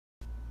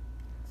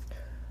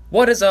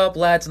What is up,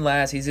 lads and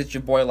lassies? It's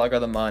your boy Lugger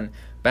the Mun,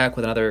 back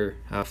with another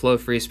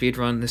flow-free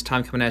speedrun. This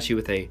time coming at you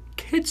with a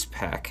kids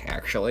pack,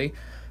 actually.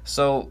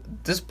 So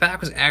this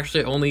pack was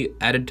actually only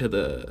added to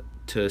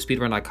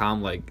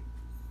speedrun.com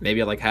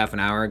maybe like half an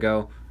hour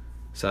ago,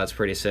 so that's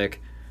pretty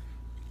sick.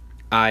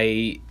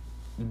 I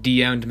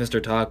DM'd Mr.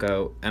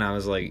 Taco and I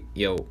was like,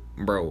 "Yo,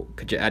 bro,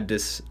 could you add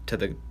this to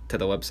the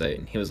website?"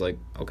 And he was like,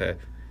 "Okay."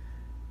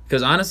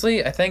 Because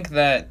honestly, I think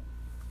that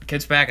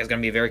kids pack is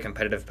gonna be a very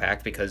competitive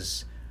pack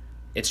because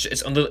it's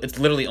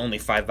literally only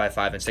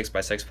 5x5 and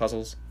 6x6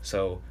 puzzles,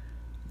 so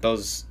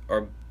those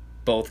are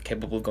both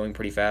capable of going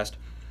pretty fast.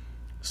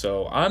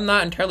 So I'm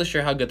not entirely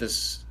sure how good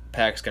this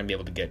pack's gonna be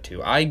able to get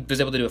to. I was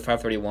able to do a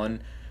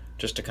 531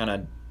 just to kind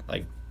of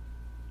like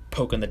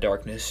poke in the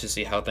darkness to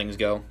see how things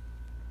go.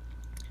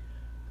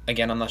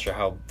 Again, I'm not sure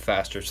how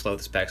fast or slow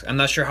this pack's. I'm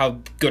not sure how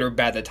good or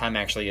bad the time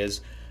actually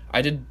is.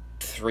 I did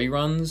 3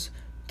 runs.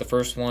 The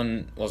first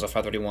one was a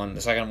 531.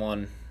 The second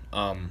one,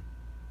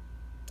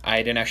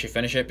 I didn't actually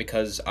finish it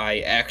because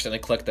I accidentally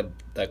clicked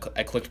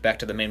I clicked back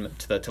to the main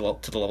to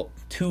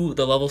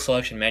the level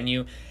selection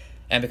menu,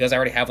 and because I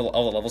already have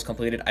all the levels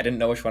completed, I didn't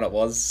know which one it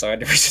was, so I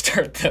had to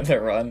restart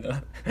the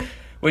run,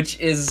 which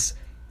is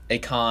a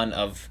con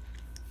of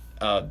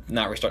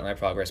not restarting my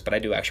progress. But I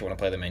do actually want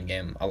to play the main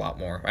game a lot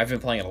more. I've been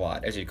playing it a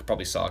lot, as you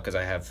probably saw, because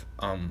I have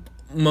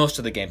most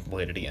of the game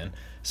completed again.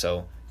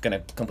 So gonna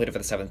complete it for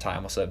the 7th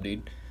time. What's up,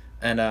 dude?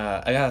 And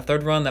I got a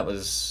third run that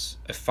was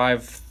a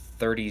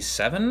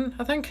 537,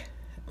 I think,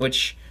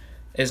 which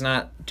is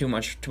not too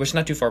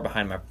far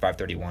behind my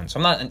 531.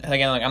 So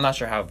I'm not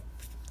sure how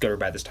good or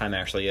bad this time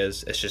actually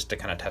is. It's just to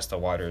kind of test the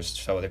waters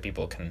so other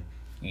people can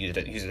use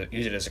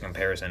it as a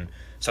comparison,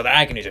 so that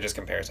I can use it as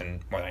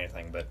comparison more than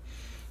anything. But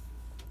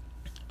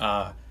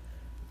I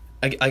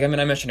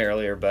mentioned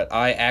earlier, but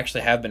I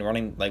actually have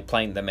been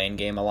playing the main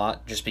game a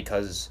lot just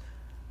because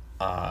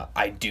I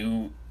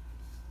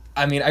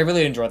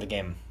really enjoy the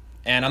game,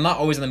 and I'm not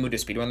always in the mood to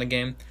speedrun the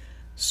game.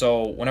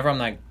 So whenever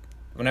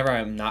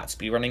I'm not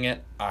speedrunning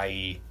it,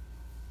 I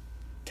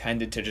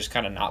tended to just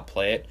kind of not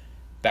play it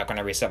back when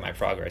I reset my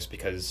progress,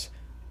 because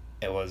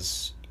it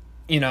was,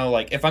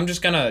 if I'm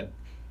just gonna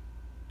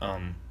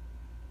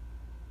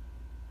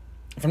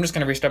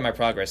restart my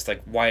progress,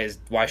 like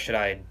why should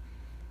I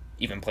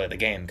even play the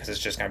game? Because it's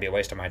just gonna be a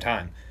waste of my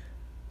time.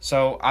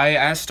 So I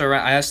asked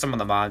some of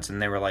the mods,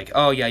 and they were like,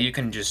 "Oh yeah, you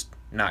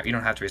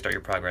don't have to restart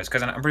your progress,"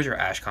 because I'm pretty sure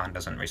Ashcon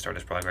doesn't restart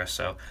his progress.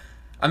 So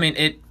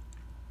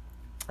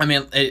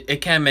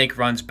it can make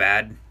runs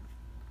bad,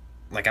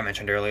 like I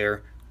mentioned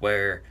earlier,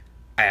 where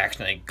I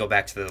accidentally go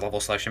back to the level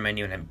selection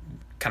menu and it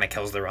kind of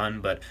kills the run.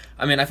 But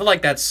I feel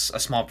like that's a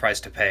small price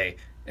to pay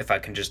if I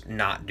can just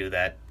not do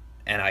that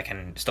and I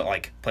can still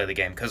play the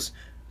game, because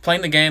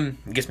playing the game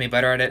gets me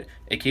better at it.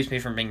 It keeps me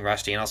from being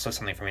rusty, and also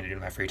something for me to do in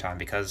my free time,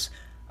 because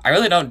I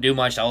really don't do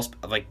much else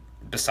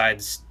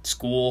besides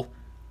school,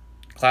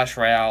 Clash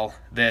Royale,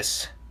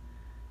 this,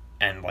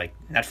 and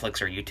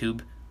Netflix or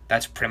YouTube.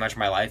 That's pretty much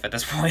my life at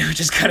this point, which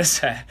is kind of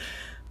sad.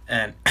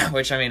 And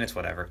which, it's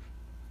whatever.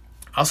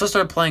 I also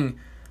started playing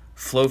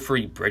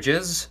flow-free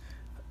bridges.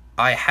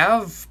 I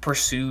have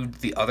pursued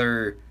the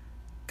other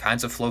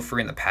kinds of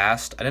flow-free in the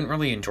past. I didn't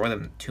really enjoy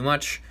them too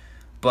much,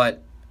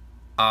 but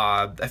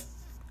out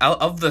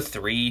of the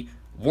 3,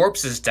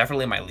 warps is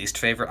definitely my least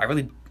favorite.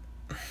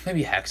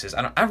 Maybe hexes.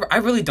 I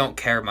really don't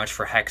care much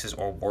for hexes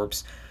or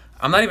warps.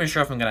 I'm not even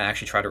sure if I'm gonna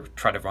actually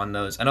try to run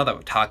those. I know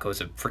that Taco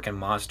is a freaking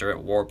monster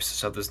at warps,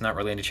 so there's not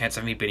really any chance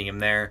of me beating him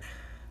there.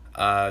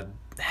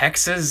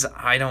 Hexes,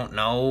 I don't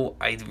know.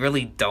 I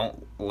really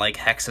don't like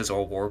hexes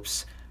or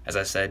warps, as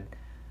I said.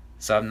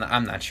 So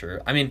I'm not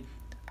sure. I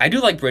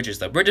do like bridges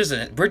though. Bridges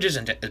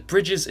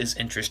is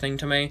interesting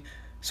to me,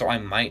 so I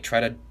might try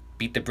to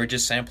beat the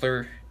bridges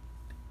sampler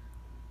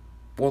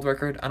world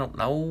record. I don't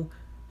know,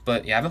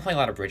 but yeah, I've been playing a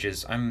lot of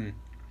bridges. I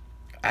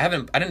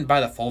didn't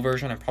buy the full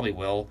version. I probably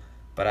will.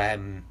 But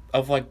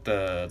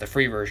the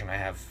free version, I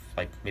have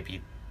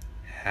maybe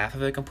half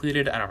of it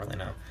completed. I don't really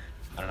know.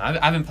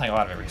 I've been playing a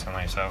lot of it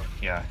recently, so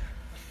yeah.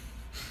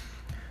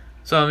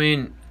 So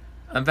I'm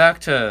back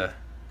to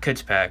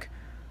Kids Pack.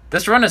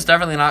 This run is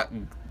definitely not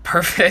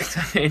perfect.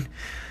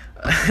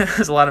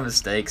 There's a lot of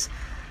mistakes,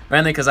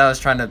 mainly because I was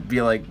trying to be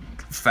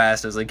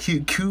fast. I was like,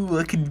 cool,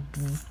 I can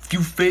do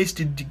fast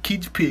in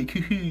Kids Pack.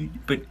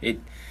 But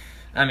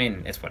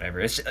it's whatever.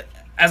 It's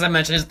as I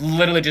mentioned, it's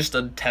literally just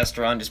a test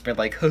run. Just been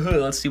like,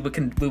 let's see what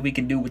we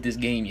can do with this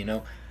game,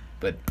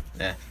 But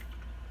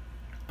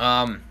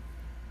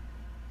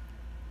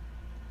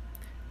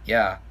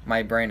yeah,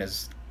 my brain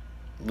is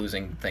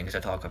losing things to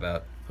talk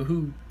about.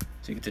 So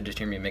you get to just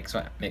hear me make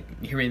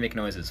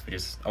noises, which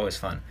is always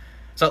fun.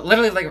 So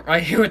literally,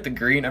 right here with the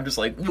green, I'm just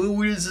like,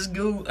 where does this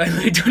go?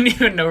 I don't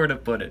even know where to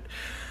put it.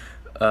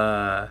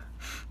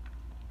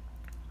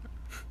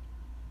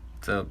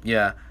 So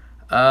yeah.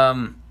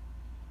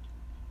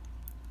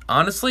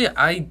 Honestly,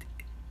 I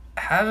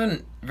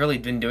haven't really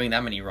been doing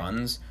that many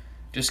runs,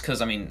 just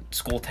because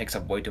school takes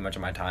up way too much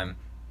of my time.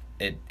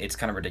 It's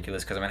kind of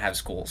ridiculous because I have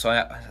school. So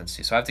let's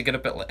see. So I have to get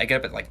up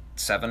at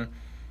 7.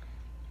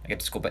 I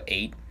get to school at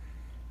 8.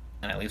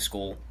 and I leave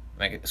school.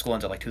 Like school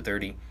ends at like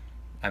 2:30.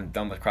 I'm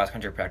done with cross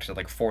country practice at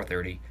like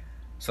 4:30.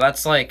 So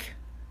that's like,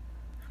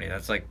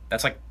 that's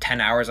like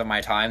 10 hours of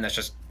my time that's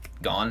just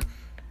gone.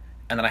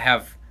 And then I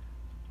have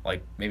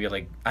like maybe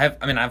like I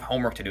have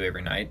homework to do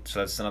every night, so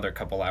that's another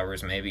couple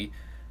hours maybe.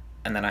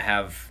 And then I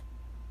have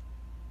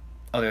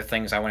other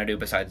things I want to do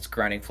besides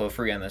grinding flow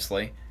free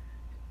endlessly.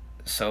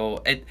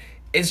 So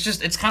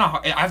it's kind of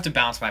hard. I have to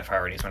balance my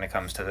priorities when it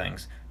comes to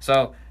things.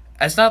 So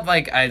it's not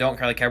like I don't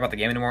really care about the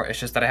game anymore. It's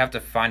just that I have to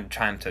find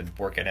time to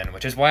work it in,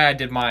 which is why I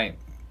did my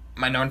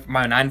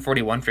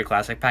 941 free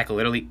classic pack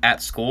literally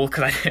at school,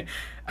 because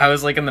I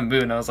was like in the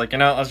mood and I was like,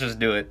 let's just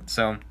do it.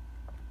 So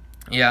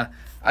yeah,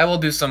 I will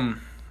do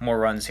some more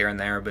runs here and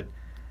there, but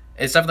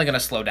it's definitely gonna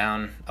slow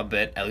down a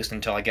bit, at least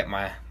until I get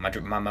my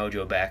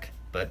mojo back.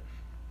 But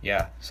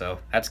yeah, so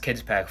that's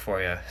kids pack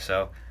for you.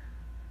 So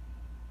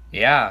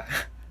yeah,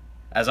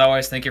 as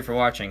always, thank you for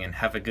watching and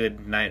have a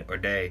good night or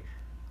day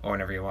or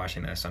whenever you're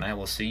watching this, and I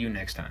will see you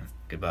next time.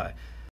 Goodbye.